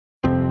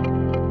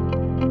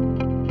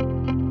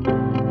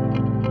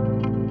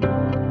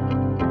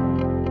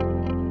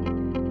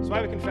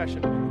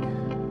confession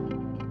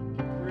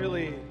week.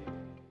 Really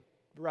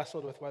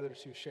wrestled with whether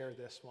to share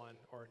this one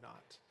or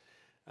not.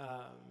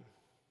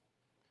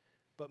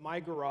 But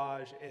my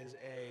garage is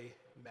a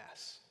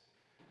mess.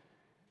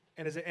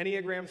 And as an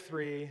Enneagram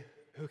 3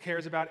 who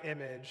cares about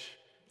image,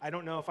 I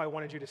don't know if I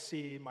wanted you to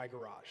see my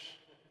garage.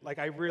 Like,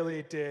 I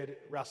really did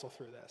wrestle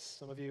through this.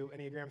 Some of you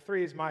Enneagram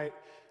 3s might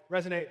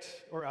resonate,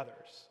 or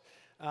others.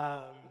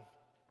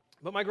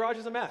 But my garage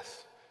is a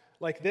mess.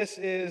 Like, this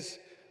is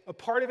a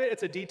part of it.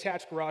 It's a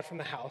detached garage from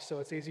the house, so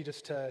it's easy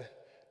just to,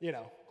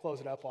 close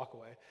it up, walk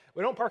away.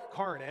 We don't park a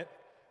car in it.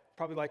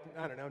 Probably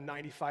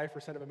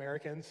 95% of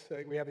Americans.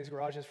 We have these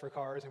garages for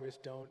cars, and we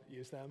just don't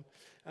use them.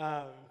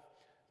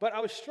 But I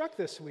was struck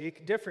this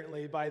week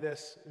differently by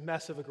this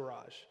mess of a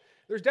garage.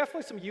 There's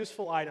definitely some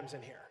useful items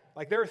in here.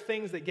 Like, there are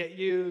things that get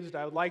used.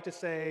 I would like to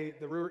say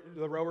the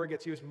rower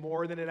gets used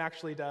more than it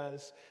actually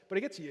does, but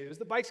it gets used.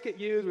 The bikes get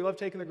used. We love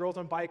taking the girls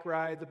on bike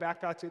rides. The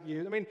backpacks get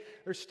used. I mean,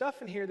 there's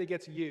stuff in here that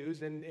gets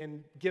used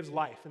and gives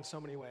life in so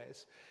many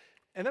ways.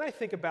 And then I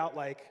think about,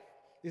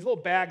 these little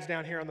bags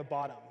down here on the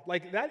bottom.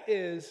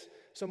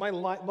 So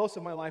most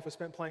of my life was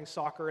spent playing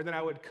soccer, and then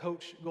I would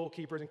coach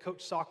goalkeepers and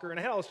coach soccer, and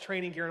I had all this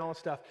training gear and all this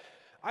stuff.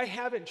 I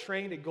haven't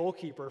trained a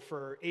goalkeeper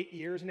for 8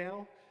 years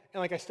now,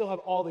 and I still have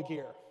all the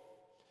gear.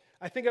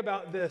 I think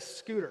about this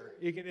scooter.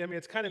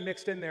 It's kind of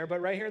mixed in there,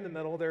 but right here in the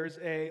middle, there's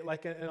an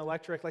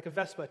electric, a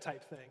Vespa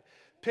type thing.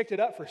 Picked it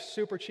up for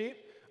super cheap.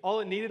 All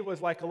it needed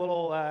was a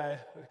little,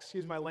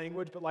 excuse my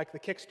language, but the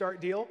kickstart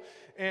deal.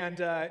 And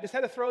just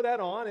had to throw that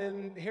on,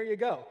 and here you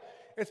go.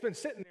 It's been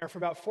sitting there for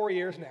about 4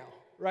 years now,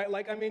 right?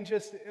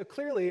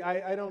 Clearly,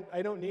 I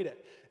don't need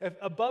it.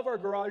 Above our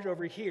garage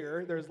over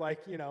here, there's a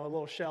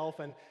little shelf,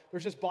 and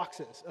there's just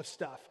boxes of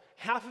stuff.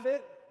 Half of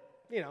it,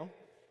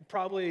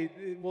 probably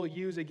we'll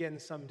use again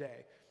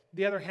someday.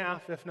 The other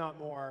half, if not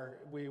more,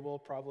 we will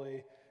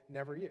probably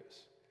never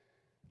use.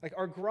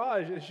 Our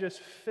garage is just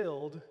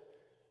filled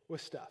with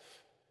stuff.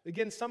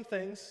 Again, some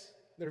things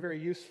that are very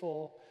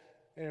useful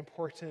and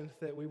important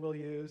that we will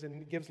use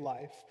and gives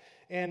life,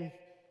 and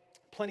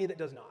plenty that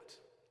does not.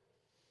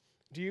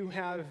 Do you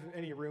have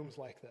any rooms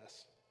like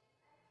this?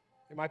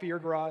 It might be your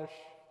garage.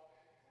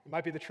 It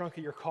might be the trunk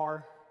of your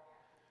car.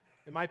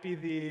 It might be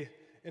the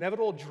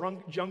inevitable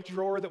junk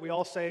drawer that we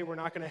all say we're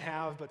not going to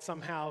have, but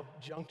somehow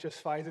junk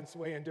just finds its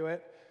way into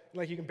it.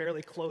 You can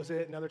barely close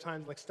it, and other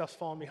times stuff's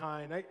falling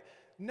behind.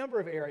 Number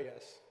of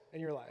areas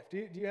in your life.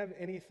 Do you have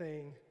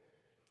anything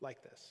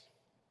like this?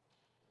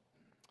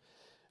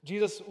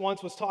 Jesus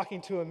once was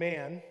talking to a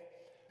man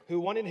who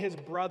wanted his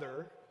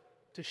brother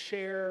to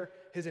share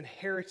his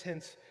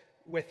inheritance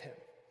with him.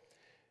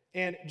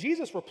 And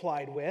Jesus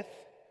replied with,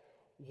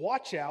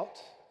 "Watch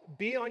out,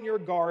 be on your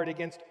guard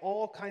against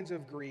all kinds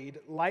of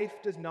greed. Life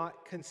does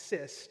not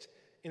consist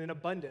in an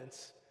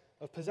abundance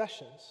of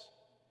possessions."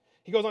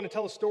 He goes on to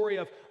tell a story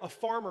of a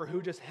farmer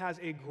who just has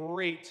a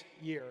great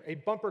year, a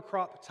bumper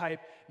crop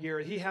type year.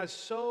 He has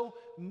so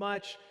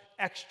much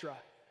extra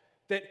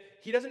that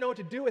he doesn't know what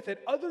to do with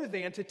it other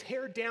than to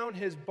tear down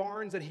his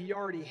barns that he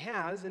already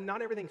has, and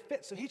not everything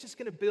fits. So he's just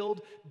going to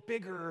build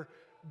bigger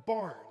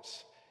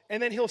barns.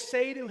 And then he'll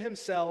say to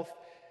himself,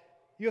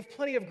 "You have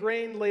plenty of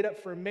grain laid up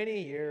for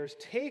many years.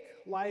 Take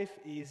life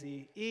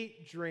easy,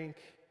 eat, drink,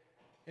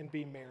 and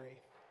be merry."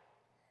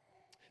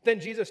 Then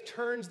Jesus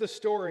turns the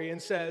story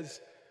and says,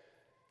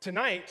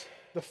 "Tonight,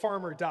 the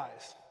farmer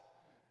dies."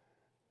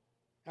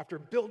 After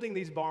building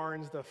these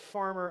barns, the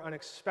farmer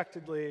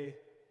unexpectedly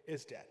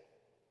is dead.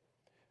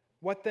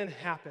 What then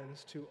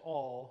happens to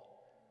all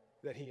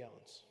that he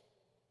owns?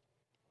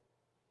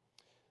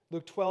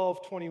 Luke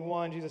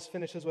 12:21, Jesus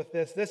finishes with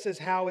this. "This is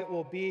how it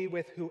will be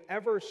with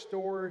whoever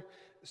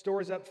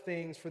stores up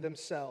things for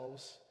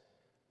themselves,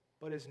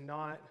 but is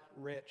not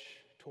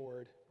rich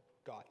toward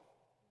God."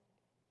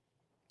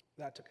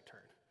 That took a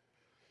turn.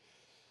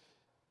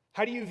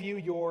 How do you view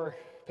your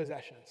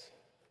possessions?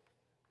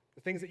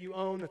 The things that you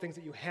own, the things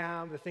that you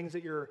have, the things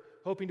that you're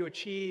hoping to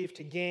achieve,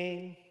 to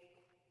gain.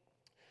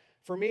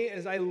 For me,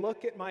 as I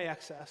look at my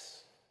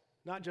excess,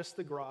 not just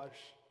the garage,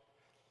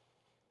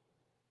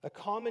 a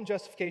common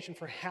justification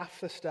for half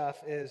the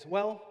stuff is,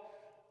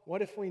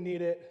 what if we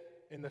need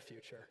it in the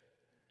future?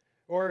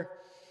 Or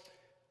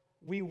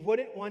we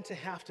wouldn't want to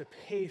have to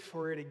pay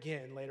for it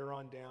again later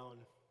on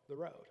down the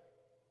road.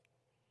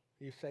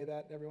 You say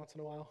that every once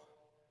in a while?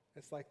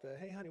 It's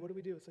 "Hey, honey, what do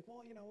we do?" It's we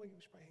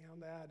should probably hang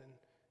on that, and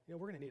we're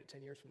going to need it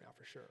 10 years from now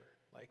for sure.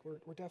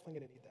 We're definitely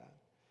going to need that.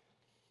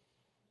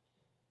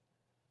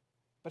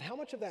 But how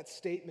much of that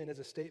statement is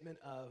a statement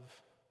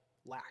of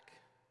lack?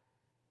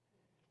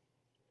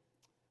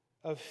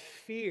 Of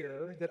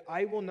fear that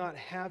I will not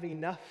have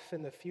enough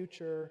in the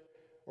future,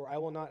 or I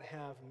will not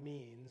have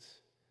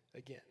means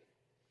again.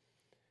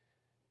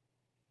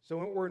 So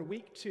we're in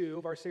week 2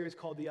 of our series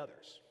called The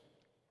Others,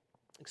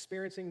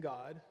 experiencing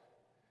God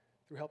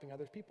through helping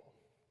other people.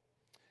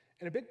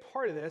 And a big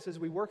part of this, as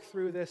we work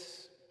through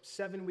this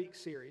 7-week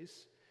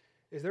series,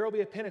 is there will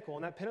be a pinnacle,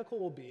 and that pinnacle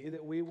will be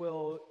that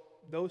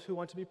those who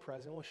want to be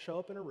present will show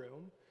up in a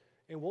room,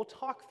 and we'll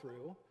talk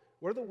through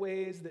what are the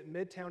ways that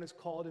Midtown is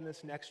called in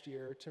this next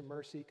year to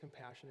mercy,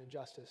 compassion, and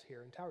justice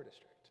here in Tower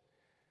District?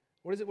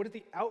 What is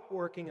the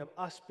outworking of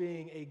us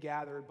being a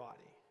gathered body?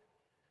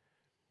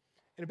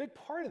 And a big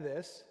part of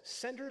this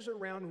centers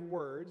around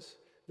words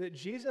that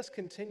Jesus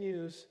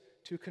continues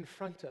to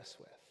confront us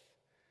with.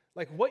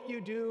 Like, what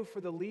you do for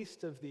the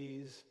least of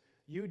these,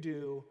 you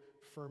do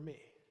for me.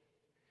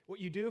 What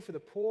you do for the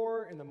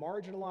poor and the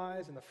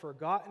marginalized and the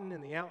forgotten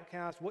and the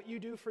outcast, what you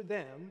do for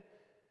them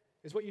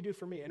is what you do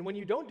for me. And when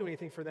you don't do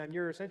anything for them,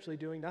 you're essentially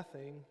doing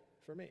nothing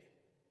for me.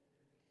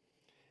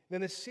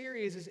 Then this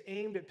series is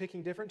aimed at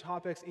picking different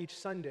topics each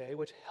Sunday,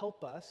 which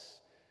help us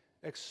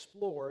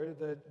explore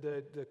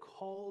the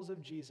calls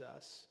of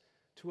Jesus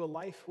to a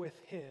life with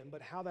him,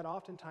 but how that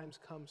oftentimes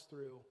comes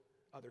through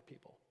other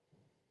people,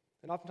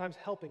 and oftentimes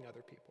helping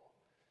other people.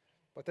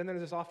 But then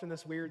there's often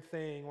this weird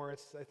thing where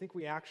I think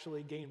we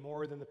actually gain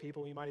more than the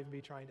people we might even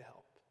be trying to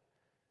help.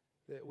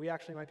 That we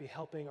actually might be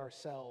helping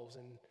ourselves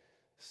in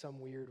some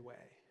weird way.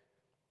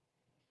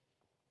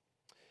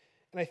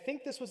 And I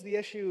think this was the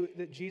issue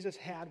that Jesus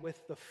had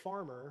with the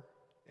farmer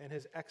and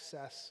his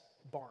excess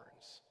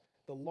barns,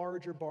 the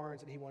larger barns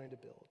that he wanted to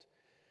build.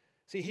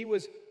 See, he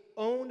was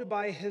owned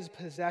by his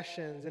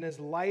possessions, and his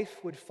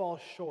life would fall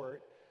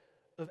short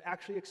of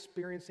actually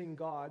experiencing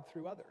God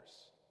through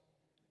others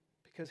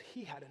because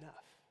he had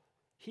enough.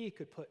 He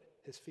could put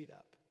his feet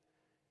up.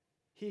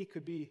 He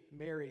could be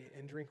merry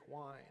and drink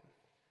wine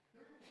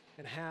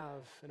and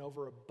have an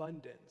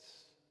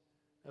overabundance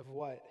of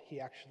what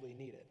he actually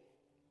needed.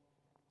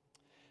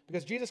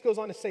 Because Jesus goes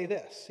on to say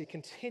this. He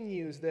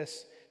continues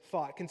this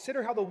thought.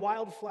 Consider how the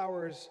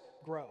wildflowers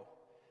grow.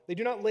 They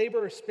do not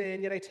labor or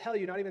spin, yet I tell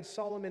you, not even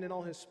Solomon in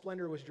all his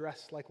splendor was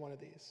dressed like one of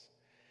these.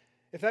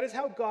 If that is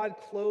how God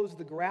clothes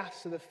the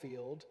grass of the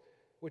field,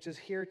 which is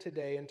here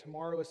today and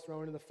tomorrow is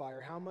thrown in the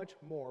fire, how much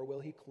more will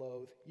he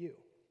clothe you?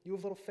 You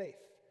have little faith.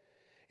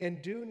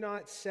 And do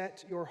not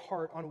set your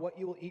heart on what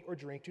you will eat or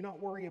drink. Do not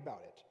worry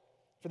about it.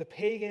 For the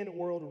pagan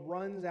world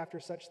runs after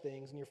such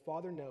things, and your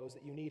Father knows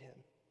that you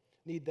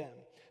need them.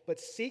 But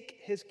seek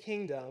his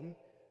kingdom,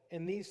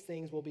 and these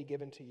things will be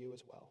given to you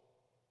as well.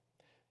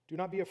 Do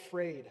not be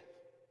afraid,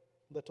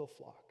 little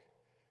flock.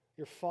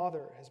 Your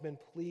Father has been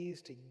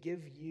pleased to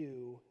give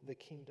you the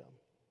kingdom.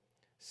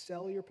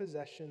 Sell your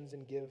possessions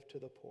and give to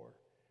the poor.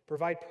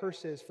 Provide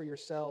purses for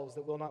yourselves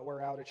that will not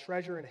wear out, a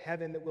treasure in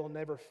heaven that will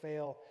never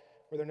fail,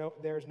 where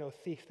there is no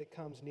thief that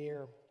comes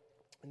near,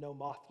 and no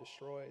moth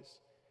destroys.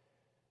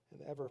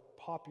 And ever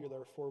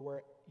popular, for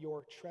where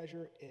your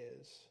treasure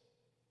is,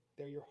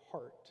 there your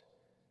heart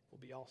will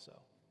be also.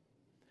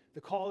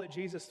 The call that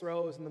Jesus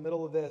throws in the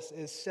middle of this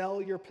is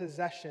sell your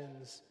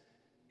possessions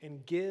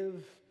and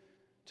give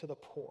to the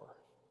poor.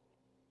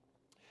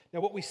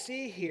 Now, what we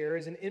see here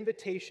is an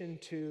invitation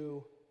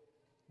to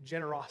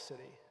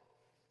generosity.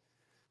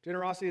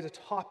 Generosity is a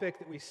topic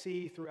that we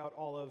see throughout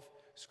all of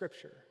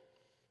Scripture.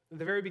 At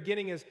the very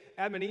beginning, as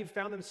Adam and Eve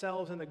found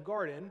themselves in the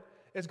garden,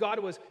 as God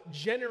was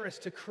generous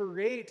to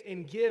create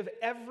and give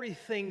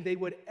everything they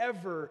would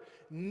ever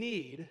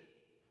need,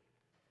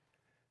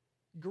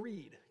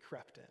 greed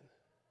crept in.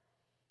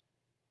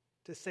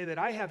 To say that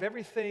I have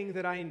everything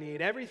that I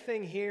need,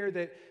 everything here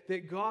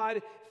that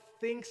God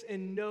thinks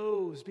and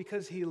knows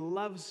because he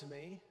loves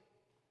me,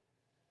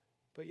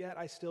 but yet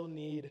I still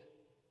need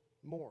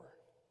more.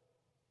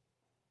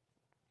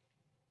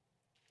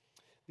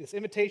 This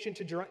invitation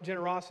to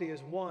generosity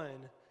is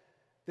one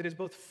that is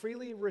both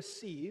freely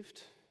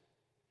received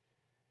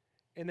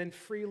and then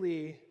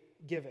freely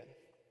given.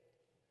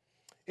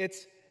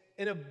 It's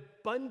an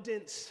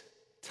abundance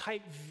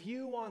type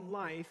view on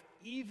life,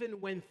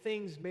 even when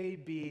things may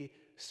be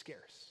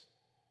scarce.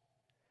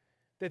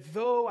 That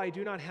though I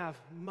do not have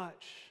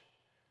much,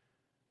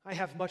 I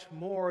have much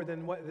more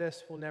than what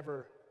this will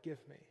never give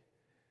me.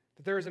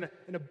 That there is an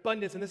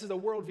abundance, and this is a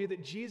worldview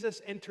that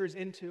Jesus enters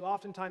into,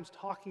 oftentimes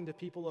talking to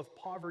people of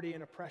poverty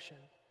and oppression.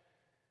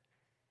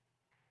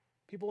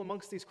 People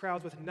amongst these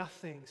crowds with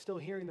nothing, still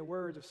hearing the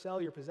words of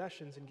sell your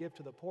possessions and give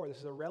to the poor. This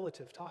is a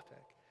relative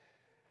topic.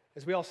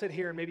 As we all sit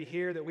here and maybe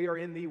hear that we are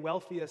in the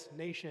wealthiest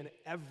nation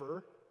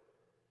ever,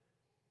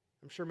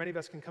 I'm sure many of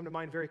us can come to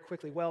mind very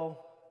quickly,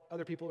 well,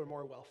 other people are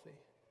more wealthy.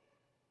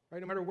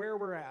 Right? No matter where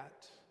we're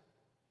at,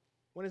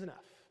 when is enough?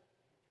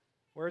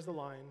 Where's the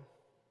line?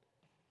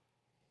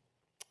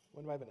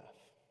 When do I have enough?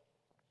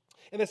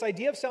 And this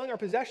idea of selling our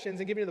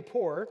possessions and giving to the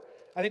poor,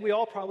 I think we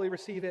all probably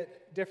receive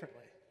it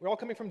differently. We're all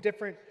coming from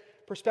different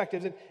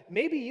perspectives. And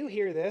maybe you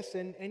hear this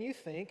and you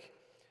think,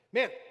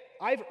 man,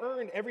 I've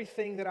earned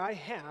everything that I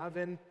have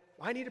and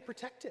I need to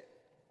protect it.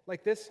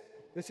 Like this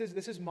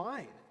is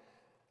mine.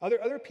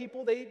 Other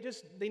people, they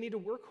need to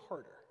work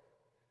harder.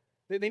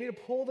 They need to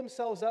pull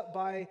themselves up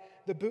by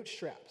the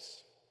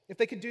bootstraps. If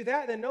they could do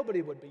that, then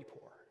nobody would be poor.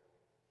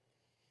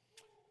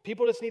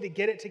 People just need to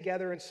get it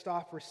together and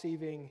stop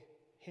receiving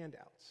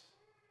handouts.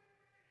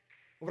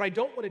 What I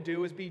don't want to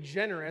do is be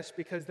generous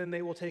because then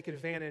they will take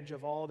advantage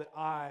of all that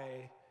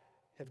I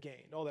have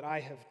gained, all that I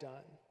have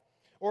done.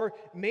 Or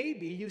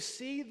maybe you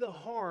see the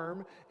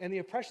harm and the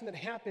oppression that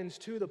happens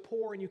to the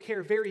poor and you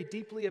care very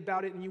deeply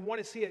about it and you want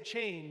to see it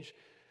change,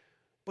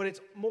 but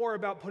it's more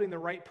about putting the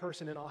right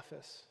person in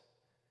office.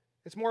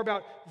 It's more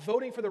about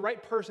voting for the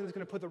right person that's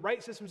going to put the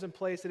right systems in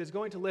place that is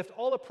going to lift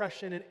all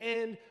oppression and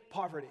end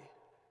poverty.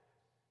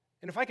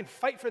 And if I can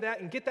fight for that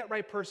and get that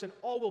right person,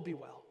 all will be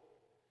well.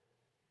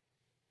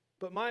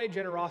 But my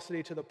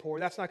generosity to the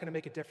poor, that's not going to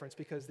make a difference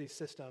because these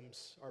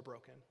systems are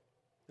broken.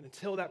 And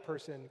until that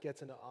person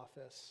gets into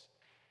office,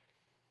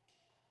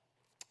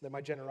 then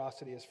my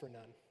generosity is for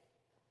none.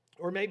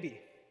 Or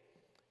maybe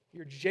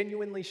you're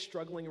genuinely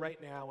struggling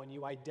right now and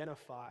you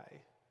identify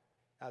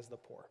as the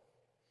poor.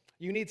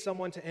 You need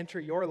someone to enter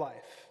your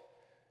life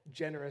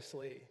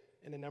generously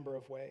in a number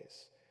of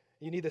ways.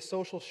 You need the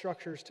social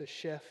structures to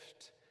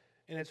shift,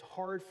 and it's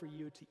hard for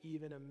you to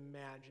even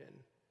imagine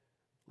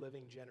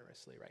living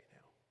generously right now.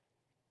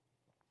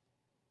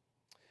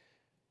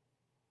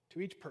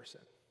 To each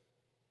person,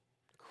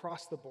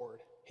 across the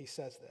board, he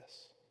says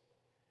this.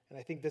 And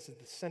I think this is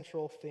the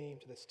central theme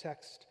to this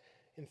text.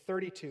 In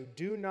 32,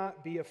 do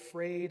not be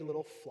afraid,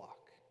 little flock,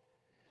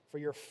 for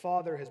your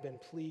Father has been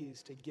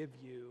pleased to give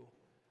you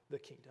the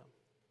kingdom.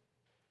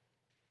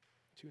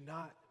 Do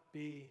not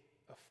be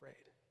afraid.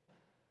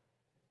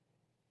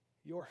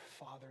 Your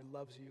Father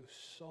loves you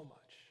so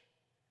much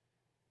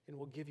and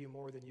will give you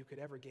more than you could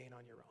ever gain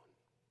on your own,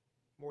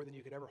 more than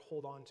you could ever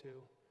hold on to,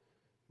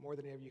 more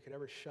than you could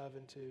ever shove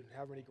into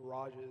however many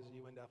garages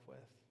you end up with.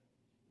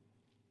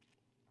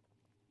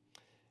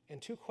 And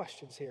two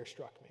questions here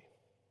struck me.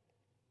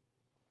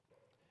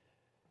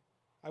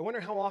 I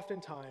wonder how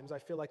oftentimes I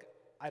feel like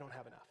I don't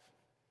have enough.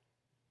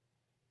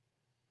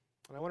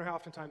 And I wonder how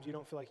oftentimes you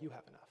don't feel like you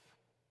have enough.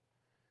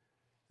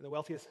 In the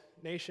wealthiest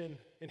nation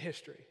in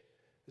history,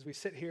 as we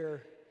sit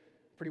here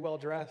pretty well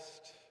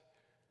dressed,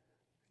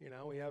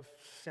 we have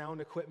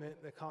sound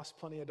equipment that costs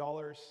plenty of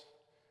dollars.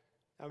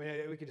 I mean,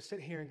 we could just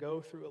sit here and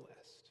go through a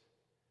list.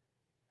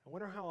 I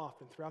wonder how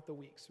often, throughout the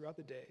weeks, throughout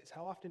the days,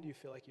 how often do you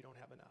feel like you don't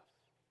have enough?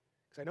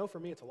 Because I know for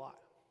me it's a lot.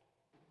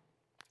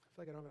 I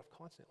feel like I don't have enough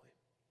constantly.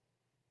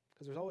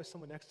 Because there's always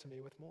someone next to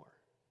me with more.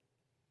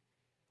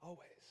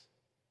 Always.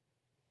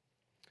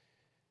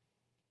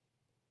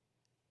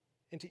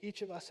 And to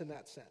each of us in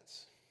that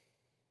sense,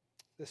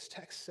 this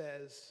text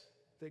says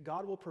that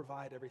God will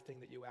provide everything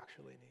that you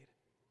actually need.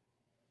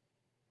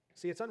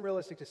 See, it's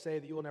unrealistic to say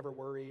that you will never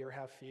worry or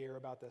have fear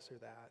about this or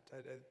that.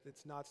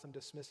 It's not some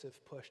dismissive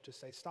push to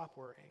say, stop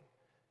worrying.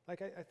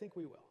 Like, I think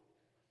we will.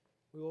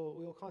 We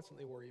will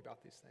constantly worry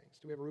about these things.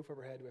 Do we have a roof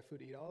overhead? Do we have food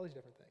to eat? All these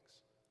different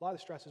things. A lot of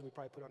the stresses we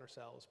probably put on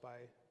ourselves by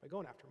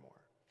going after more.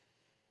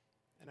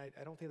 And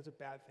I don't think that's a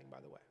bad thing, by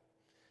the way.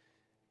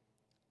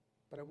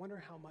 But I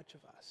wonder how much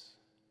of us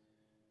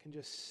can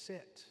just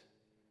sit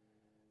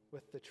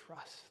with the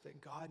trust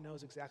that God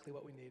knows exactly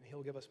what we need, and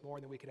he'll give us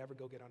more than we could ever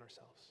go get on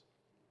ourselves.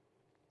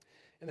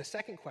 And the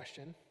second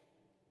question,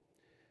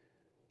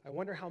 I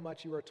wonder how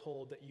much you are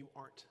told that you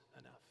aren't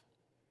enough.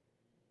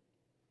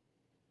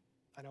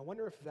 And I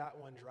wonder if that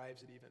one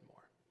drives it even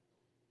more.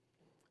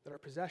 That our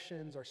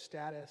possessions, our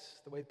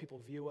status, the way that people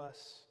view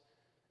us,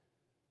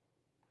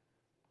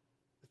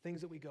 the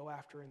things that we go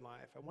after in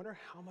life, I wonder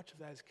how much of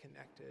that is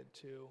connected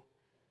to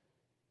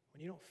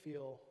when you don't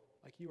feel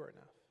like you are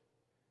enough.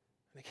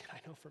 And again,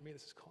 I know for me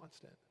this is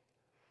constant.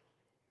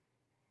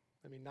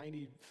 I mean,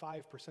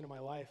 95% of my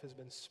life has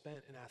been spent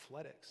in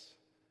athletics.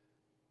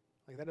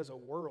 Like, that is a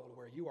world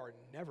where you are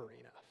never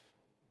enough,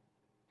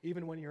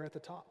 even when you're at the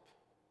top.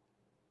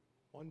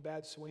 One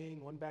bad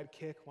swing, one bad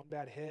kick, one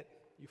bad hit,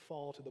 you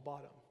fall to the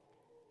bottom.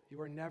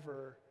 You are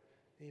never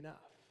enough.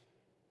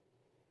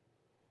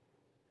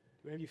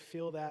 Do any of you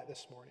feel that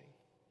this morning?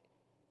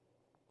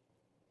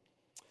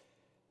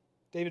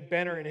 David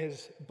Benner, in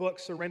his book,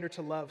 Surrender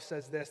to Love,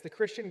 says this: the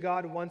Christian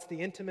God wants the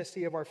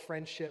intimacy of our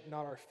friendship,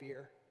 not our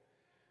fear.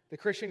 The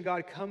Christian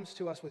God comes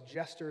to us with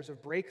gestures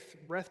of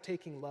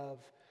breathtaking love,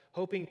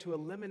 hoping to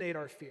eliminate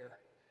our fear,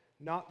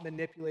 not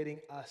manipulating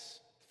us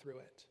through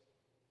it.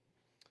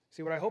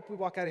 See, what I hope we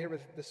walk out of here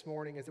with this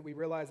morning is that we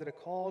realize that a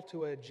call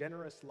to a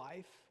generous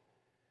life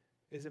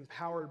is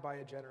empowered by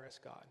a generous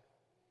God.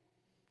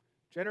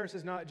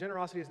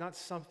 Generosity is not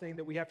something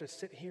that we have to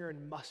sit here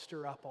and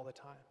muster up all the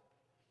time.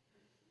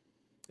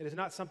 It is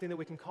not something that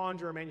we can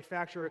conjure or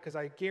manufacture, because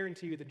I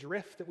guarantee you the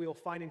drift that we will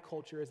find in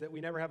culture is that we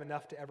never have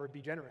enough to ever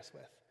be generous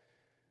with.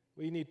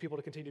 We need people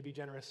to continue to be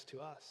generous to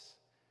us.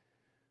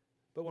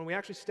 But when we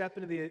actually step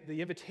into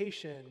the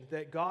invitation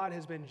that God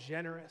has been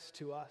generous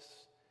to us,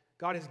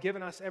 God has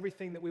given us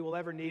everything that we will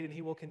ever need, and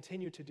he will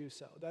continue to do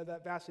so.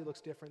 That vastly looks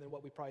different than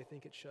what we probably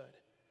think it should.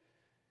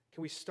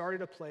 Can we start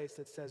at a place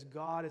that says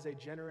God is a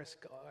generous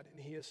God,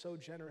 and he is so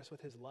generous with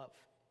his love?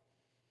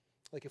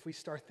 Like, if we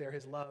start there,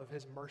 his love,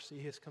 his mercy,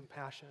 his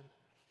compassion,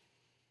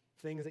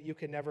 things that you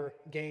can never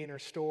gain or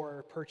store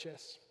or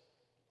purchase.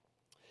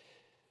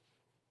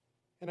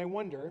 And I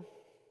wonder,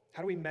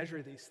 how do we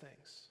measure these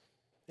things?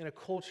 In a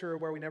culture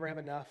where we never have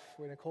enough,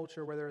 we're in a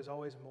culture where there is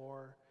always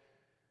more.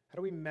 How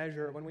do we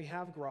measure when we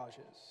have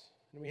garages,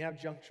 and we have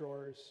junk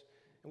drawers,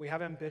 and we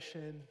have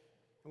ambition,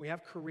 and we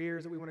have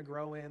careers that we want to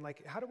grow in.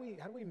 Like, how do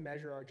we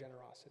measure our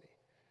generosity?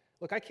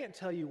 Look, I can't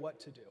tell you what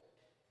to do.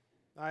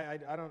 I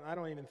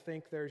don't even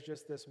think there's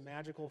just this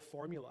magical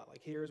formula.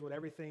 Like, here's what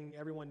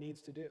everyone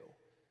needs to do.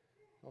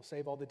 I'll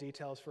save all the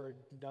details for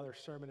another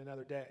sermon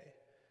another day.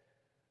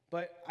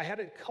 But I had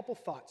a couple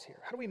thoughts here.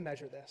 How do we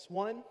measure this?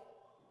 One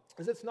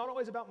is it's not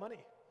always about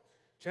money.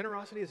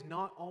 Generosity is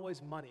not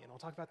always money, and I'll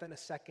talk about that in a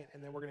second,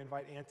 and then we're going to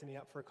invite Anthony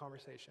up for a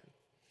conversation.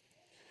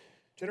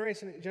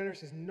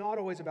 Generosity is not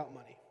always about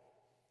money.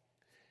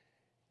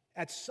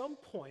 At some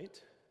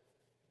point,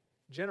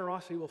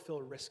 generosity will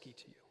feel risky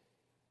to you.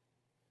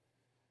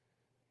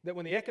 That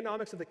when the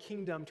economics of the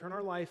kingdom turn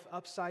our life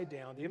upside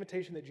down, the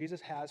invitation that Jesus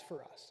has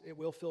for us, it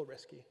will feel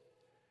risky.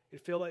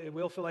 It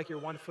will feel like you're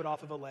 1 foot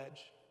off of a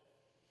ledge.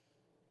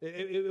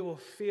 It will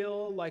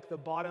feel like the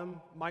bottom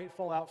might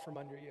fall out from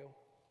under you.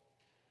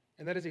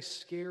 And that is a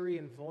scary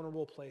and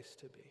vulnerable place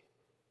to be.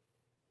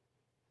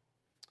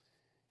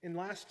 And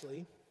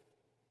lastly,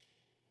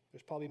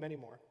 there's probably many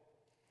more,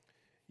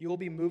 you will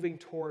be moving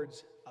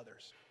towards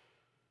others.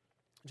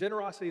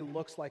 Generosity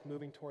looks like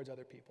moving towards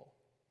other people.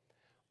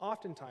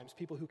 Oftentimes,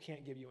 people who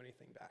can't give you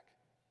anything back.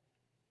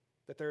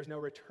 That there is no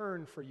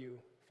return for you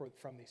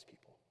from these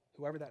people,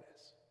 whoever that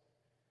is.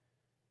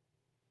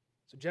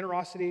 So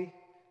generosity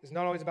is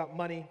not always about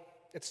money.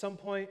 At some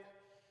point,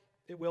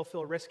 it will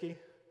feel risky,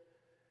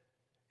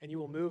 and you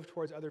will move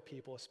towards other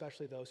people,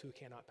 especially those who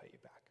cannot pay you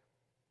back.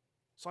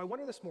 So I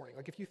wonder this morning,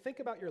 like if you think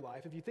about your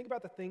life, if you think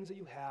about the things that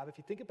you have, if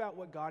you think about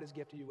what God has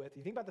gifted you with, if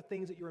you think about the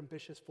things that you're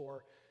ambitious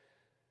for,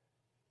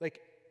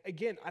 like,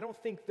 again, I don't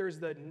think there's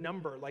the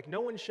number. Like,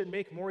 no one should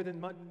make more than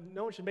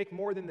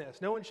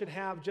this. No one should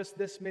have just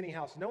this many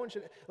houses. No one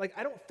should, like,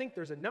 I don't think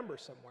there's a number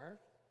somewhere.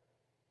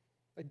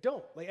 I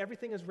don't. Like,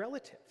 everything is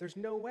relative. There's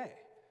no way.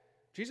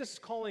 Jesus is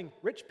calling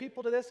rich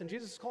people to this, and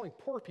Jesus is calling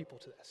poor people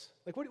to this.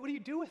 Like, what do you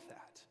do with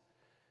that?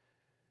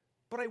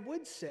 But I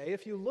would say,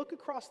 if you look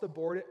across the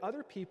board at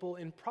other people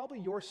in probably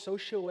your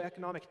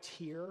socioeconomic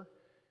tier,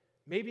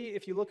 maybe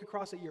if you look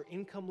across at your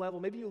income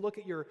level, maybe you look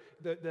at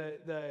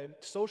the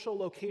social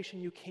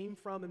location you came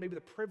from and maybe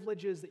the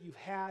privileges that you've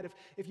had,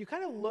 if you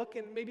kind of look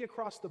and maybe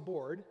across the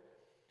board,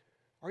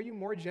 are you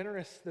more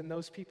generous than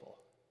those people?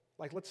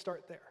 Like, let's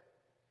start there.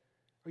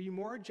 Are you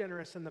more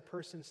generous than the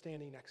person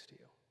standing next to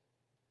you?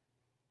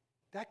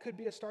 That could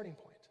be a starting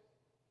point.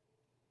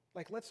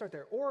 Like, let's start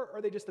there. Or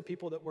are they just the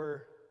people that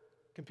we're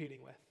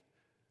competing with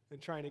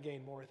and trying to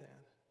gain more than?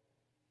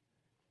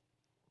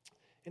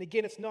 And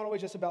again, it's not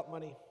always just about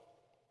money.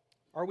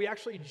 Are we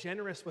actually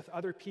generous with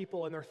other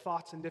people and their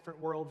thoughts and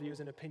different worldviews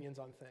and opinions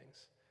on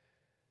things?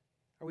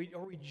 Are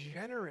we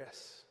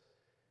generous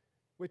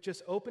with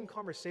just open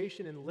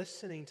conversation and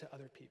listening to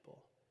other people?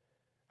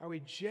 Are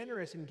we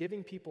generous in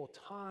giving people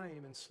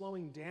time and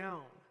slowing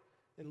down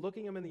and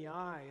looking them in the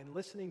eye and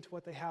listening to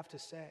what they have to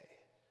say?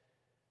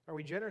 Are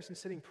we generous in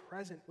sitting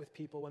present with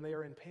people when they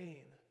are in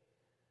pain?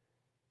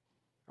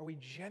 Are we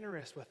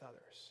generous with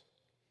others?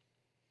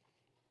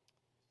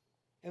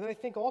 And then I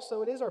think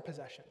also it is our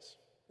possessions.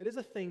 It is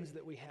the things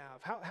that we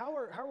have. How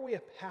are we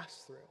a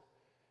pass-through?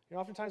 You know,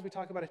 oftentimes we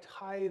talk about a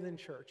tithe in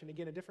church, and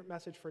again, a different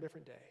message for a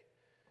different day.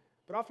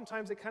 But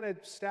oftentimes it kind of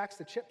stacks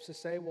the chips to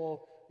say,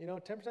 well,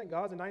 10%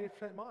 God's and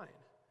 90% mine.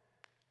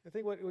 I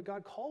think what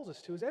God calls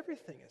us to is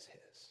everything is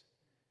His.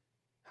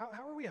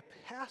 How are we a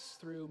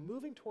pass-through,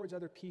 moving towards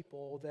other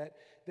people that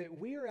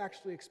we are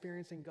actually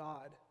experiencing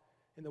God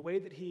in the way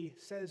that He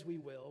says we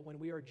will when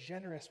we are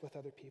generous with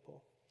other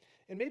people?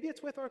 And maybe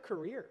it's with our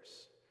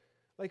careers.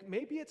 Like,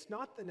 maybe it's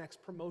not the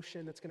next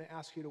promotion that's going to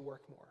ask you to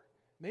work more.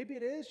 Maybe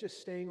it is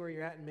just staying where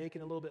you're at and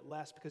making a little bit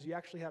less because you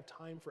actually have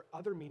time for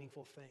other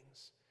meaningful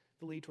things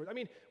to lead towards. I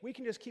mean, we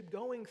can just keep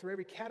going through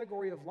every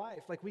category of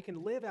life. Like, we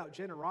can live out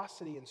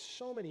generosity in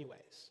so many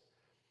ways.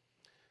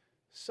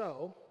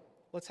 So,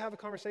 let's have a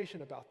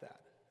conversation about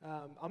that.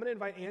 I'm going to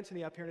invite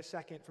Anthony up here in a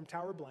second from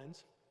Tower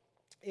Blends.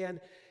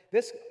 And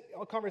this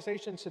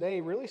conversation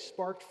today really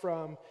sparked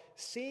from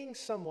seeing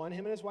someone,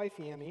 him and his wife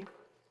Yami,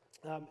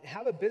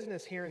 have a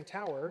business here in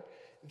Tower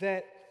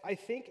that I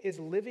think is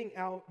living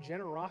out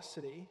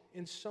generosity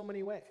in so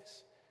many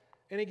ways.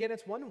 And again,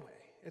 it's one way.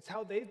 It's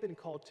how they've been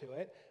called to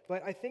it.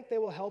 But I think they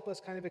will help us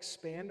kind of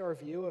expand our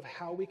view of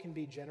how we can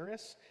be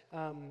generous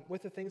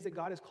with the things that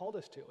God has called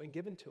us to and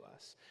given to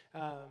us.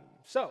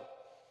 So,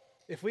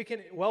 if we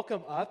can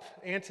welcome up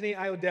Anthony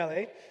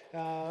Iodele,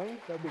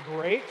 that would be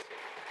great.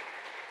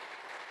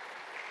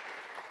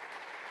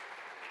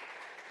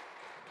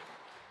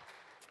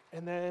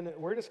 And then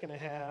we're just going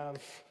to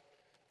have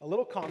a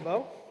little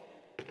combo,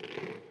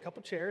 a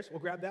couple chairs.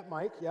 We'll grab that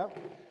mic, yep.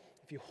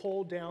 If you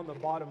hold down the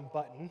bottom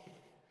button,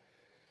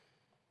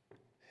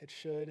 it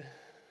should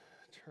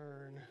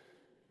turn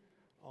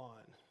on.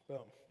 Boom.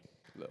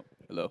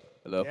 Hello.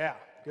 Yeah,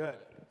 good.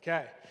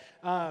 Okay.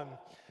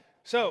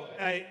 So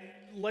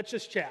let's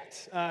just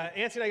chat.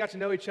 Anthony and I got to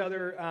know each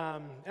other.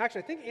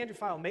 Actually, I think Andrew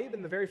File may have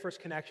been the very first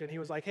connection. He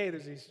was like, hey,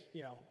 there's these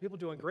people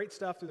doing great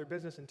stuff through their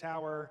business in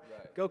Tower.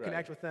 Go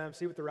connect with them,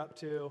 see what they're up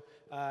to.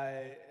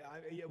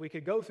 we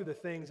could go through the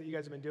things that you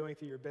guys have been doing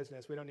through your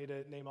business. We don't need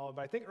to name all of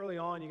them, but I think early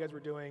on you guys were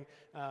doing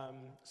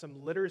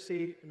some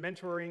literacy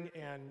mentoring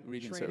and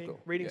Reading training.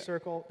 Circle. Reading Yeah.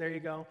 Circle, there you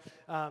go.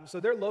 So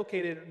they're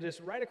located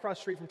just right across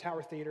the street from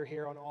Tower Theater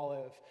here on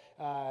Olive,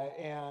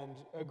 and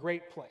a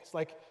great place.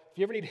 Like, if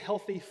you ever need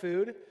healthy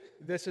food,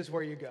 this is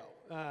where you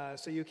go.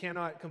 So you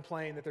cannot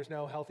complain that there's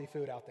no healthy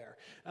food out there.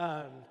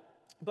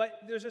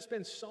 But there's just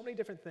been so many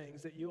different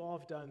things that you all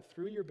have done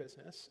through your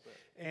business,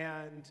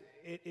 and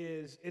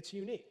it's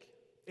unique.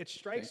 It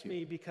strikes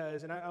me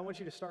because, and I want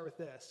you to start with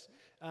this,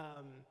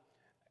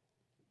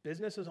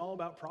 business is all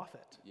about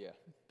profit. Yeah.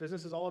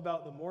 Business is all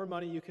about the more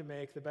money you can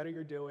make, the better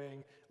you're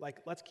doing, like,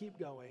 let's keep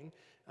going.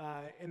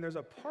 And there's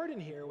a part in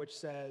here which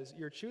says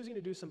you're choosing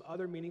to do some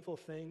other meaningful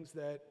things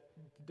that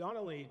not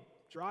only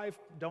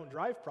don't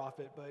drive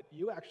profit, but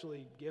you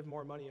actually give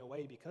more money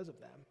away because of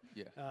them.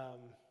 Yeah.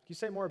 Can you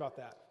say more about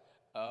that?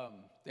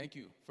 Thank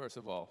you, first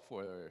of all,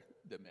 for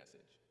the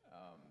message.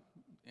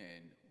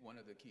 And one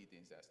of the key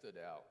things that stood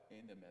out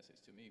in the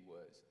message to me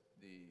was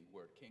the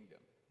word kingdom.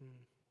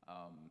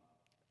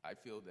 I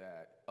feel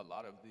that a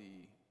lot of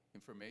the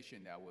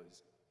information that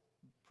was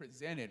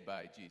presented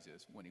by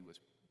Jesus when he was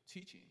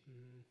teaching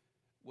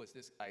was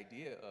this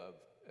idea of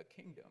a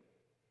kingdom.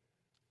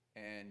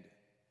 And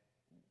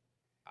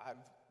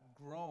I've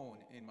grown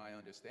in my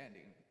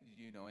understanding,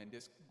 and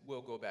this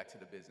will go back to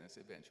the business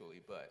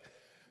eventually, but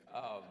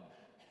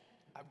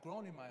I've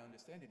grown in my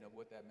understanding of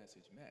what that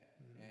message meant.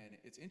 And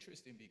it's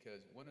interesting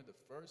because one of the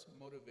first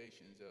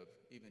motivations of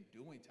even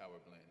doing Tower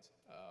Blends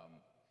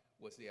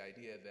was the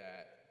idea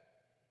that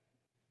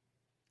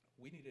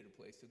we needed a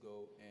place to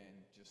go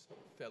and just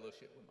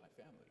fellowship with my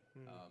family.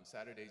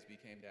 Saturdays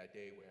became that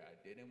day where I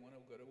didn't want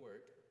to go to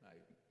work.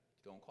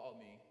 Don't call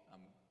me,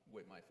 I'm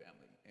with my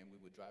family. And we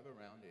would drive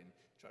around and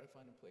try to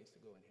find a place to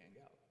go and hang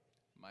out.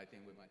 My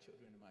thing with my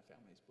children and my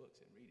family is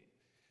books and reading.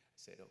 I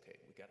said, okay,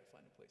 we got to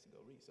find a place to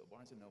go read. So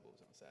Barnes & Noble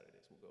on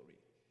Saturdays, we'll go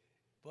read.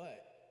 But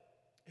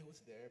it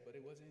was there, but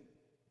it wasn't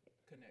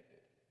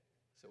connected.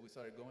 So we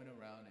started going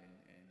around, and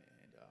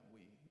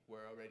we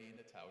were already in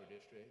the Tower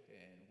District,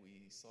 and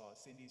we saw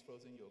Cindy's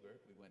Frozen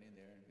Yogurt. We went in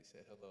there and we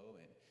said hello,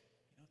 and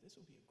this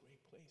would be a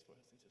great place for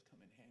us to just come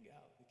and hang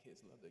out. The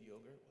kids love the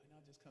yogurt. Why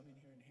not just come in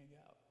here and hang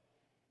out?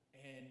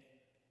 And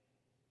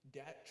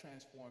that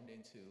transformed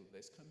into,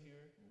 let's come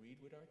here, read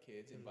with our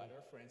kids, invite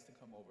our friends to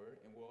come over,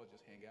 and we'll all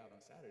just hang out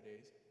on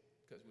Saturdays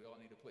because we all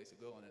need a place to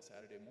go on a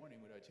Saturday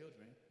morning with our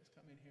children. Let's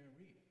come in here and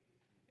read.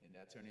 And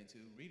that turned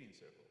into Reading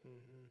Circle.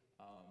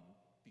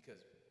 Because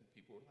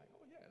people were like,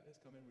 oh yeah, let's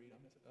come and read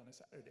on a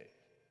Saturday.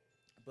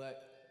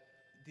 But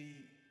the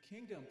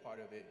kingdom part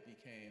of it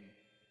became,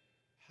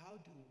 how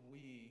do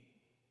we,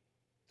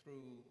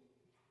 through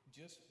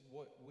just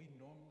what we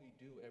normally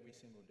do every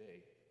single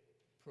day,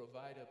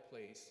 provide a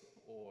place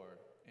or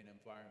an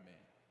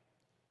environment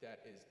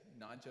that is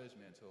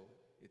non-judgmental,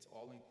 it's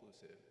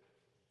all-inclusive,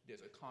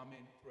 there's a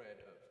common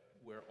thread of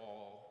we're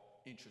all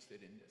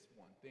interested in this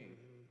one thing,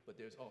 but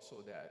there's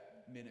also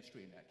that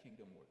ministry and that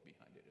kingdom work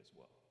behind it as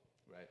well,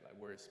 right? Like,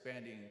 we're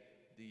expanding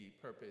the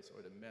purpose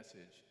or the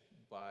message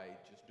by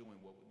just doing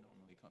what would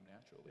normally come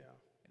naturally. Yeah.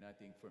 And I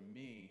think for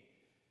me,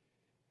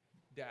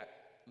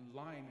 that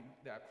line,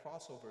 that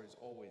crossover is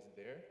always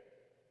there.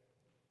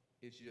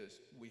 It's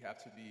just, we have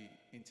to be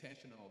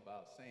intentional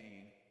about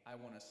saying, I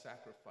want to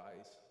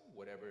sacrifice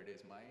whatever it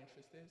is my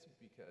interest is,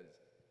 because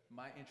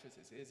my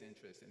interest is his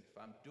interest. And if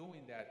I'm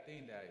doing that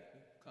thing that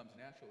comes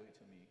naturally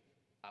to me,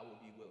 I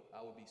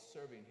will be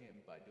serving him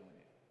by doing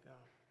it.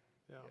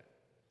 Yeah.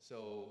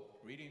 So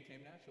reading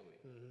came naturally.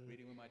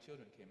 Reading with my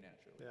children came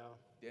naturally. Yeah.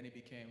 Then it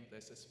became,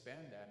 let's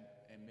expand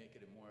that and make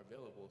it more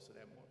available so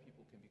that more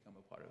people can become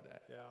a part of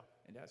that. Yeah.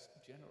 And that's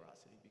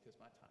generosity, because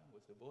my time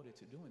was devoted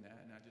to doing that,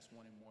 and I just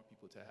wanted more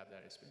people to have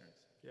that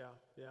experience. Yeah.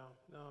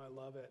 No, I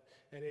love it.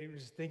 And I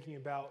was thinking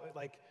about,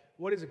 like,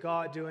 what is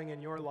God doing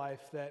in your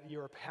life that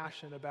you're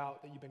passionate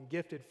about, that you've been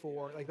gifted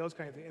for, like those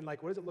kind of things. And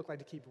like, what does it look like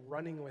to keep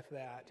running with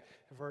that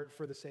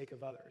for the sake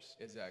of others?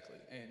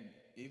 Exactly. And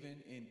even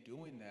in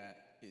doing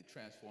that, it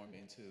transformed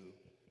into,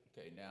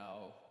 okay,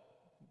 now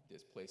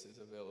this place is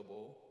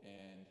available,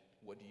 and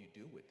what do you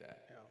do with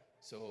that? Yeah.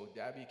 So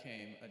that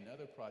became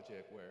another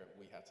project where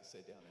we had to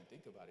sit down and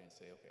think about it and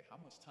say, okay, how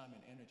much time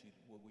and energy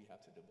will we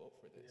have to devote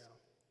for this?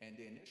 Yeah. And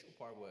the initial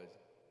part was,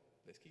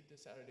 let's keep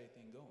this Saturday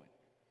thing going.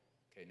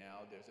 Okay,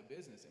 now there's a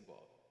business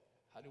involved.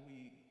 How do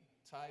we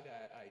tie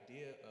that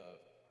idea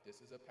of,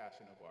 this is a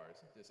passion of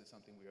ours, this is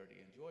something we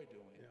already enjoy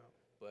doing,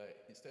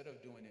 but instead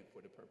of doing it for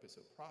the purpose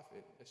of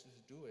profit, let's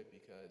just do it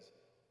because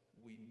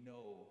we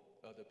know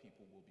other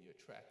people will be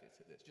attracted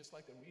to this. Just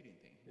like the reading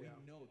thing. We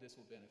know this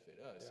will benefit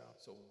us,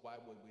 so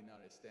why would we not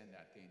extend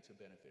that thing to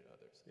benefit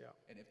others? Yeah.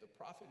 And if the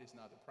profit is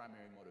not the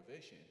primary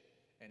motivation,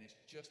 and it's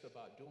just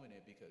about doing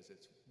it because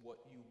it's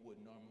what you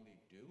would normally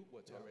do,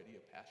 what's already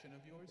a passion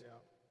of yours,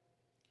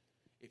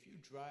 if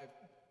you drive,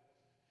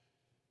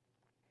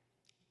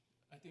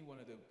 I think one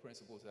of the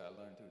principles that I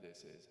learned through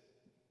this is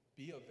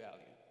be of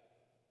value.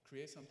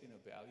 Create something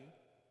of value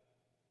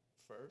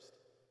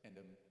first, and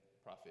then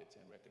profits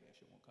and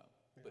recognition will come.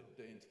 But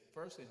the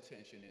first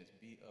intention is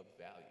be of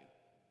value.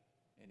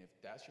 And if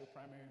that's your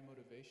primary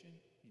motivation,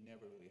 you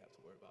never really have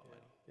to worry about money.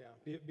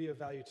 Yeah, be of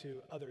value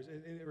to others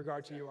in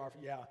regard to your offer.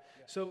 Yeah.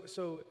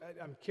 So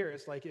I'm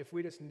curious, like if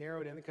we just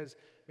narrowed in, because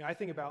I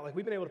think about like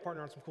we've been able to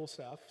partner on some cool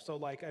stuff. So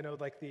like I know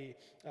like the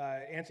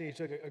Anthony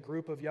took a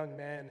group of young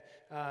men.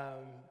 I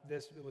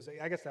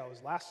guess that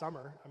was last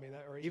summer. I mean,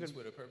 or even Just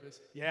with a purpose.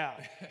 Yeah,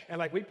 and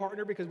like we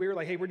partnered because we were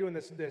like, hey, we're doing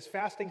this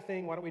fasting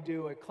thing. Why don't we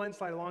do a cleanse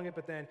slide along it?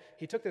 But then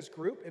he took this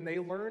group and they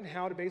learned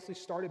how to basically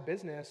start a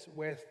business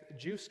with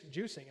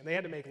juicing, and they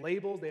had to make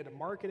labels, they had to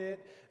market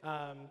it.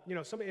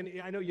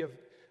 And I know you have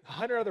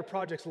 100 other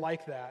projects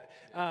like that,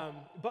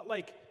 but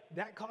like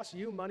that costs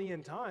you money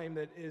and time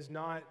that is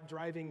not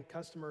driving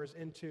customers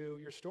into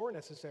your store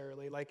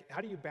necessarily. Like,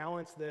 how do you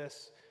balance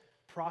this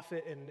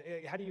profit and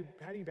how do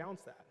you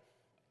balance that?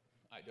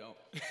 I don't.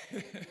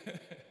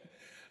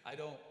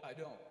 I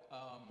don't.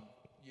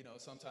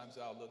 Sometimes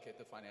I'll look at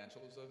the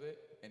financials of it,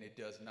 and it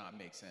does not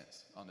make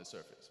sense on the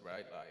surface,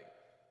 right? Like,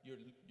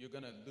 you're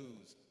gonna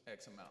lose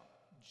X amount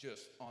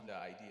just on the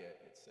idea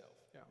itself,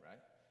 right?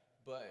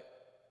 But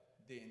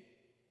the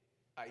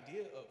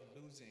idea of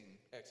losing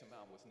X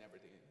amount was never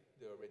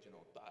the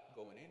original thought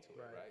going into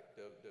it, right?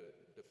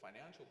 The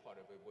financial part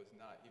of it was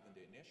not even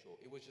the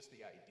initial. It was just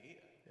the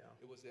idea.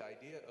 Yeah. It was the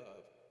idea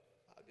of,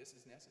 this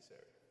is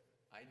necessary.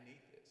 I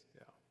need this.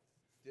 Yeah.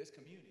 This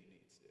community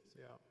needs this.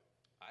 Yeah.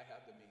 I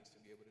have the means to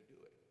be able to do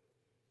it.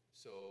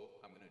 So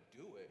I'm going to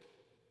do it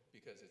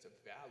because it's a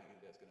value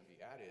that's going to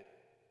be added.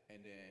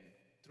 And then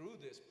through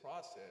this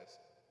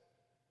process,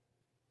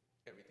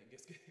 everything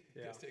gets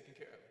taken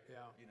care of.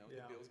 Yeah.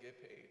 The bills get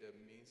paid, the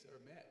means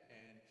are met.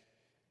 And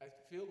I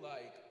feel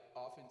like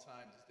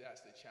oftentimes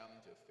that's the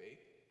challenge of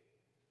faith,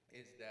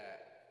 is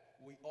that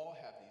we all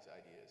have these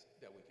ideas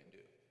that we can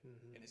do.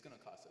 Mm-hmm. And it's going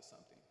to cost us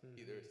something.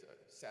 Mm-hmm. Either it's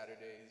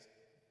Saturdays,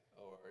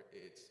 or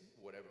it's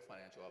whatever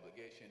financial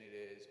obligation it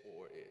is,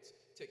 or it's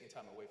taking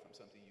time away from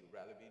something you'd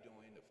rather be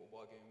doing, the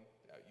football game,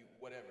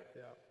 whatever.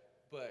 Yeah.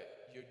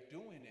 But you're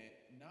doing it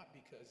not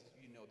because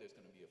you know there's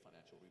going to be a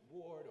financial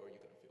reward or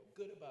you're going to feel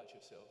good about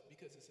yourself,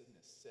 because it's a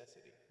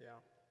necessity.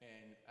 Yeah.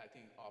 And I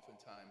think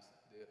oftentimes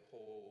the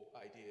whole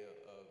idea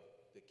of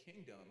the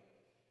kingdom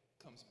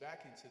comes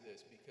back into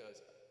this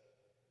because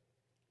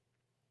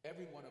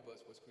every one of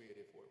us was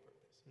created for a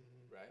purpose,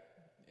 right?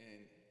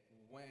 And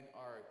when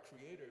our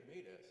Creator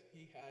made us,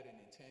 He had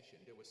an intention.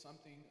 There was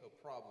something, a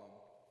problem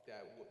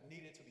that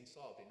needed to be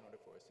solved in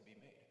order for us to be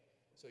made.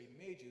 So He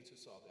made you to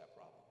solve that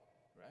problem,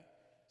 right?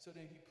 So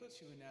then He puts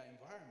you in that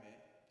environment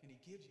and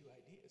He gives you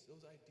ideas.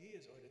 Those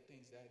ideas are the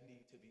things that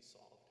need to be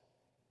solved,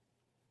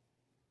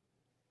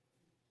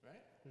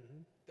 right?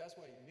 Mm-hmm. That's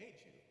why He made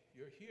you.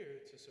 You're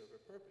here to serve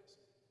a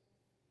purpose.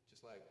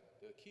 Just like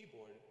the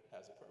keyboard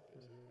has a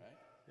purpose, right?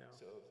 Yeah.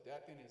 So if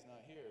that thing is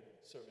not here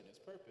serving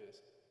its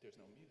purpose, there's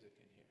no music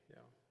in here.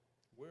 Yeah.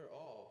 We're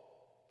all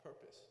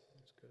purpose.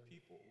 That's good.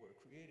 People were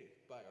created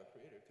by our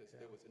Creator because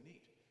there was a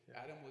need.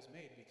 Yeah. Adam was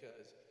made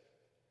because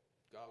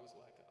God was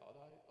like,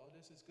 all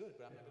this is good,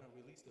 but I'm not going to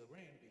release the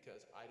rain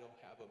because I don't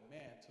have a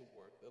man to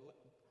work the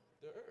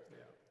earth.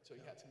 Yeah. So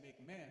He had to make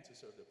man to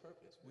serve the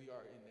purpose. We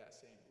are in that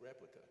same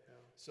replica.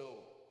 Yeah.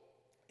 So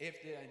if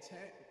the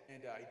intent and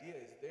the idea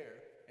is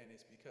there and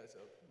it's because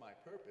of my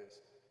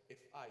purpose,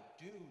 if I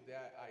do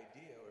that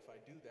idea or if I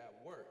do that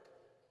work,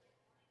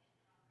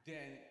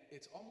 then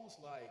it's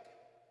almost like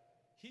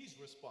He's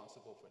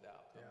responsible for the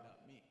outcome, not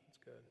me.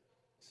 That's good.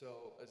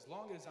 So as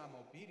long as I'm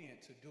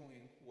obedient to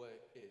doing what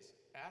is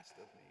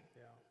asked of me,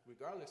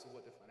 regardless of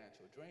what the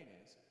financial drain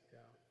is,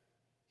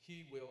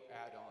 He will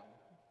add on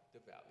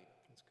the value.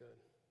 That's good.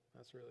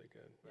 That's really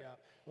good. Right. Yeah.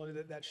 Well,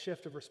 that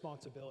shift of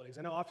responsibilities.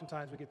 I know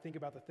oftentimes we could think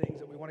about the things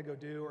that we want to go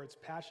do or it's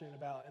passionate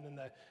about, and then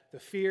the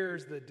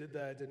fears, the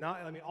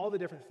denial, all the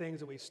different things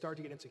that we start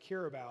to get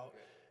insecure about.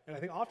 Right. And I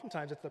think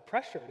oftentimes it's the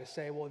pressure to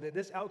say, well,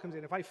 this outcome's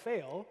in if I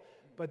fail.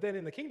 But then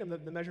in the kingdom,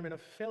 the measurement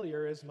of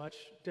failure is much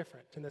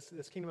different in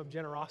this kingdom of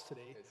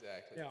generosity.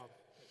 Exactly. Yeah.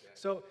 Exactly.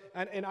 So,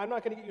 and I'm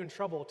not going to get you in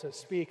trouble to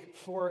speak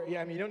for,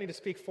 you don't need to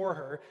speak for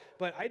her,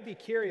 but I'd be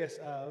curious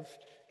of,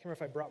 I can't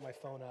remember if I brought my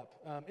phone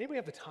up. Anybody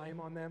have the time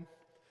on them?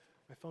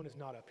 My phone is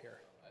not up here.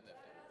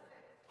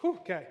 Whew,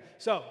 okay,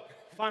 so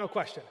final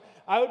question.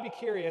 I would be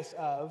curious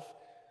of,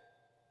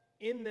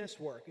 in this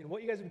work, in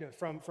what you guys have been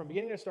doing, from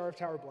beginning to start of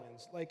Tower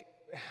Blends, like,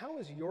 how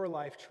is your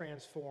life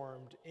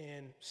transformed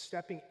in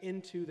stepping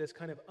into this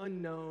kind of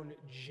unknown,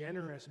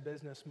 generous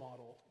business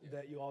model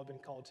that you all have been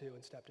called to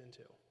and stepped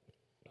into?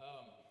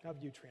 How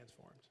have you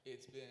transformed?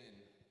 It's been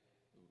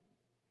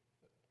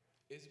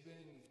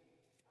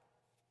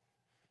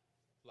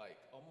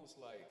like almost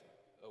like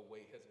a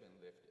weight has been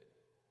lifted,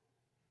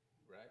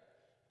 right?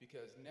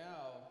 Because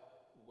now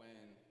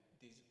when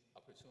these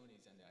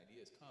opportunities and the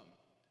ideas come,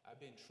 I've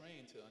been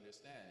trained to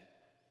understand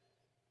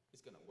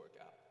it's going to work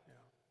out. Yeah.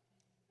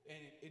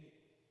 And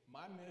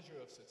my measure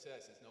of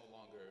success is no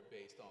longer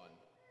based on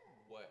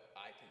what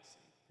I can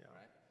see,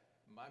 right?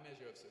 My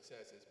measure of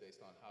success is based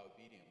on how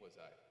obedient was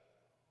I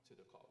to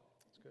the calling.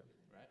 That's good.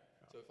 Right?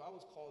 Yeah. So if I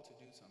was called to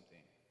do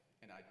something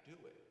and I do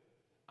it,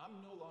 I'm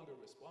no longer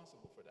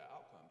responsible for the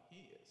outcome.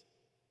 He is.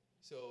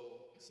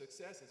 So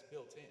success is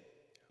built in,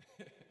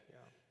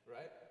 Yeah.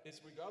 right?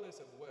 It's regardless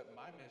of what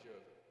my measure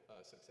of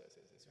success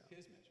is. It's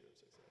his measure of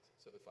success.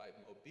 So if I'm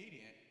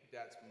obedient,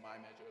 that's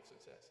my measure of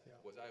success. Yeah.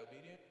 Was I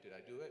obedient? Did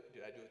I do it?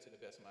 Did I do it to the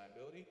best of my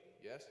ability?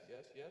 Yes,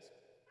 yes, yes.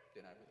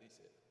 Then I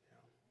release it.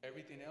 Yeah.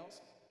 Everything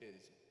else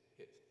is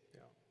his.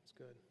 Yeah, that's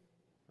good.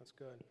 That's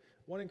good.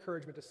 One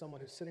encouragement to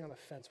someone who's sitting on the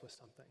fence with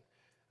something.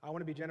 I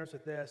want to be generous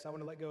with this. I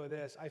want to let go of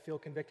this. I feel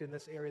convicted in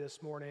this area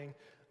this morning.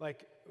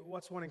 Like,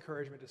 what's one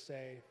encouragement to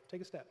say?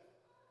 Take a step.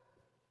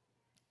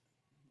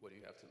 What do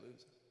you have to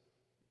lose?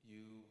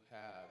 You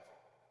have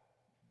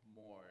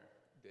more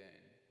than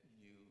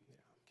you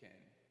can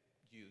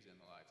use in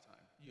a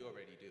lifetime. You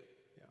already do.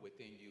 Yeah.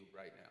 Within you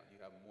right now,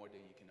 you have more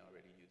than you can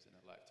already use in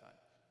a lifetime.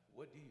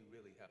 What do you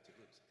really have to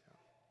lose?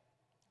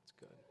 That's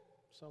good.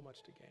 So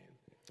much to gain.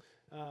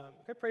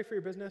 Can I pray for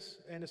your business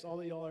and just all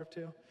that y'all are up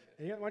to?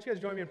 And why don't you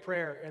guys join me in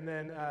prayer, and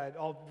then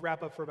I'll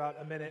wrap up for about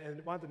a minute,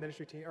 and why don't the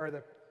ministry team or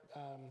the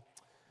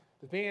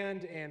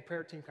band and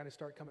prayer team kind of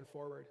start coming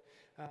forward.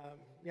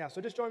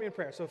 So just join me in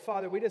prayer. So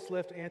Father, we just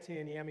lift Anthony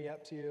and Yami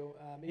up to you,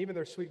 even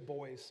their sweet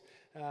boys.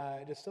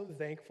 Just so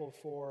thankful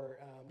for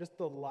just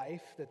the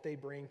life that they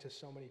bring to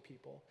so many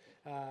people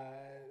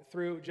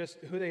through just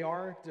who they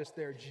are, just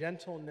their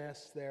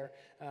gentleness, their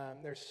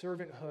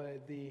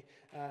servanthood,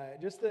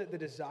 just the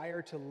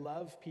desire to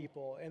love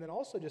people, and then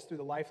also just through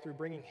the life through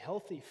bringing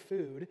healthy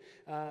food,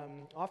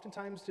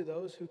 oftentimes to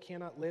those who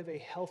cannot live a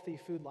healthy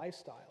food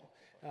lifestyle.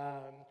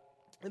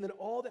 And then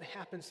all that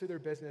happens through their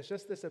business,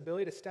 just this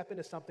ability to step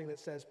into something that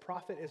says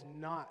profit is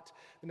not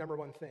the number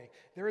one thing.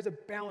 There is a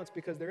balance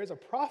because there is a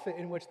profit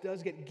in which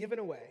does get given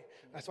away.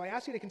 So I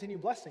ask you to continue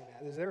blessing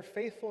that. As they're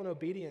faithful and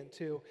obedient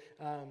to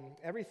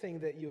everything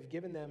that you have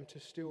given them to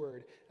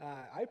steward,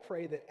 I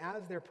pray that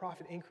as their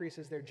profit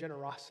increases, their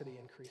generosity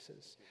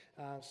increases.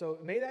 So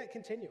may that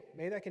continue.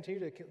 May that continue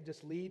to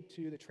just lead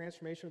to the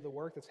transformation of the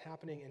work that's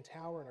happening in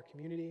Tower and our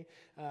community.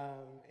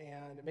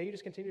 And may you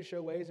just continue to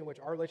show ways in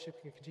which our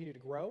relationship can continue to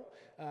grow.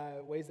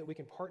 Ways that we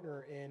can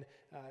partner in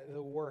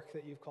the work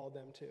that you've called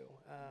them to.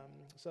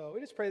 So we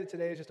just pray that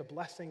today is just a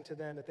blessing to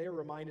them, that they are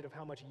reminded of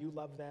how much you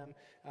love them.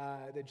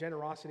 That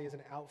generosity is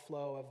an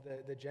outflow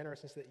of the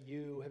generousness that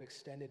you have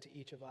extended to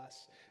each of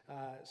us.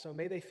 So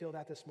may they feel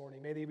that this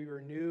morning. May they be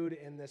renewed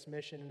in this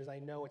mission, as I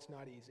know it's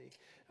not easy.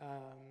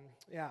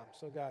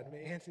 So God,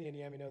 may Anthony and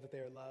Yami know that they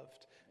are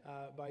loved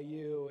by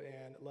you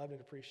and loved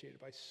and appreciated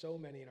by so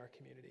many in our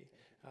community.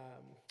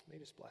 May you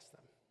just bless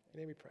them. In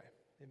your name we pray.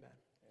 Amen.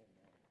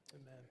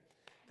 Amen.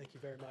 Thank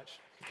you very much.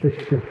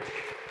 Thank you.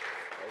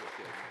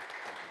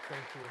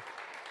 Thank you.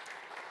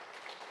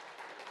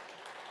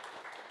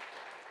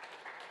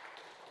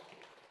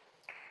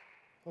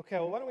 Okay,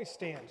 well, why don't we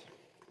stand?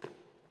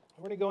 We're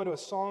going to go into a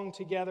song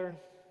together, and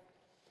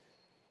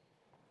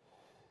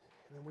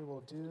then we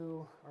will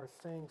do our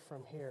thing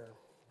from here.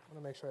 I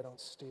want to make sure I don't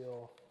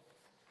steal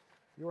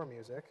your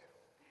music,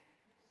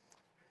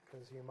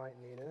 because you might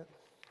need it.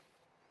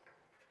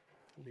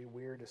 It'd be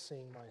weird to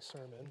sing my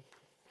sermon.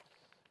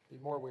 It'd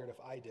be more weird if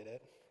I did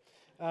it.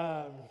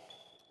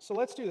 So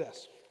let's do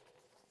this.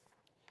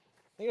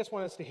 I just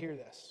want us to hear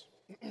this.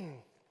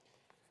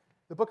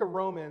 The book of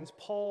Romans,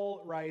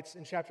 Paul writes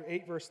in chapter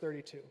 8, verse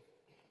 32.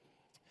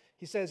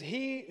 He says,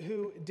 "He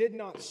who did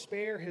not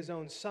spare his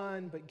own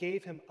son, but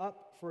gave him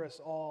up for us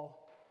all,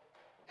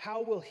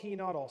 how will he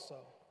not also,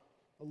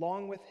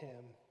 along with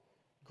him,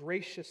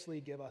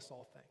 graciously give us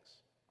all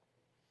things?"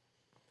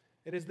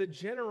 It is the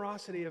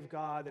generosity of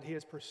God that he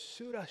has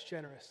pursued us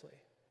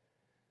generously,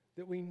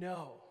 that we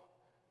know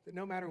that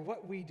no matter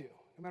what we do,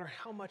 no matter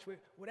how much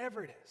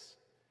whatever it is,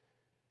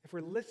 if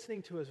we're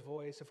listening to his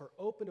voice, if we're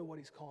open to what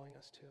he's calling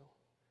us to,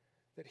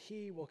 that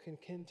he will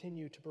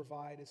continue to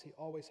provide as he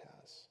always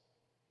has.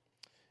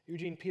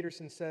 Eugene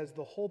Peterson says,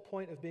 "The whole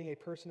point of being a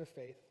person of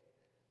faith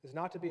is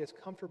not to be as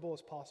comfortable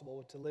as possible,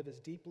 but to live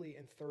as deeply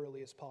and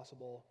thoroughly as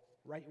possible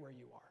right where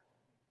you are."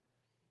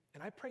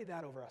 And I pray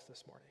that over us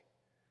this morning.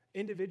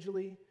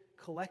 Individually,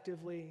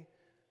 collectively,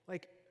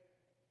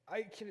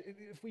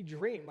 if we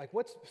dream,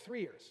 what's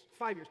 3 years,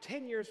 5 years,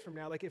 10 years from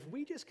now, if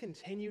we just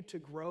continue to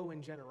grow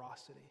in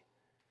generosity,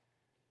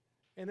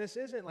 and this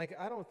isn't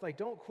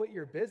don't quit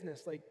your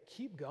business,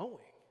 keep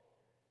going,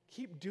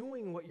 keep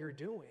doing what you're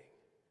doing.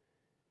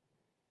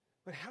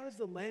 But how does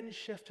the lens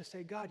shift to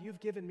say, God, you've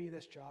given me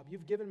this job,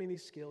 you've given me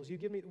these skills,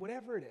 you've given me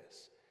whatever it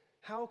is.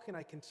 How can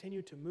I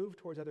continue to move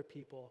towards other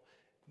people,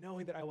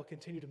 knowing that I will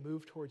continue to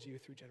move towards you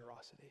through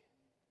generosity?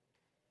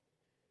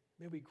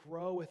 May we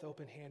grow with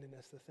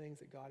open-handedness the things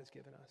that God has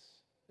given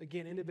us.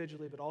 Again,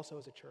 individually, but also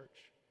as a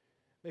church.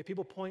 May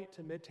people point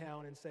to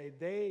Midtown and say,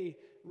 they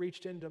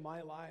reached into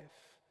my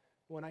life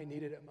when I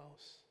needed it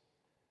most.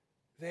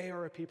 They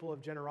are a people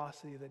of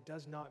generosity that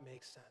does not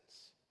make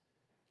sense.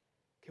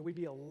 Can we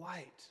be a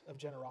light of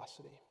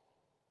generosity?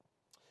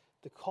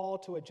 The call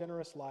to a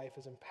generous life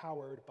is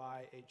empowered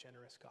by a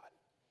generous God.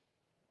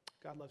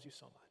 God loves you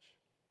so much.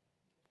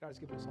 God has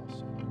given us all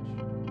so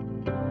much.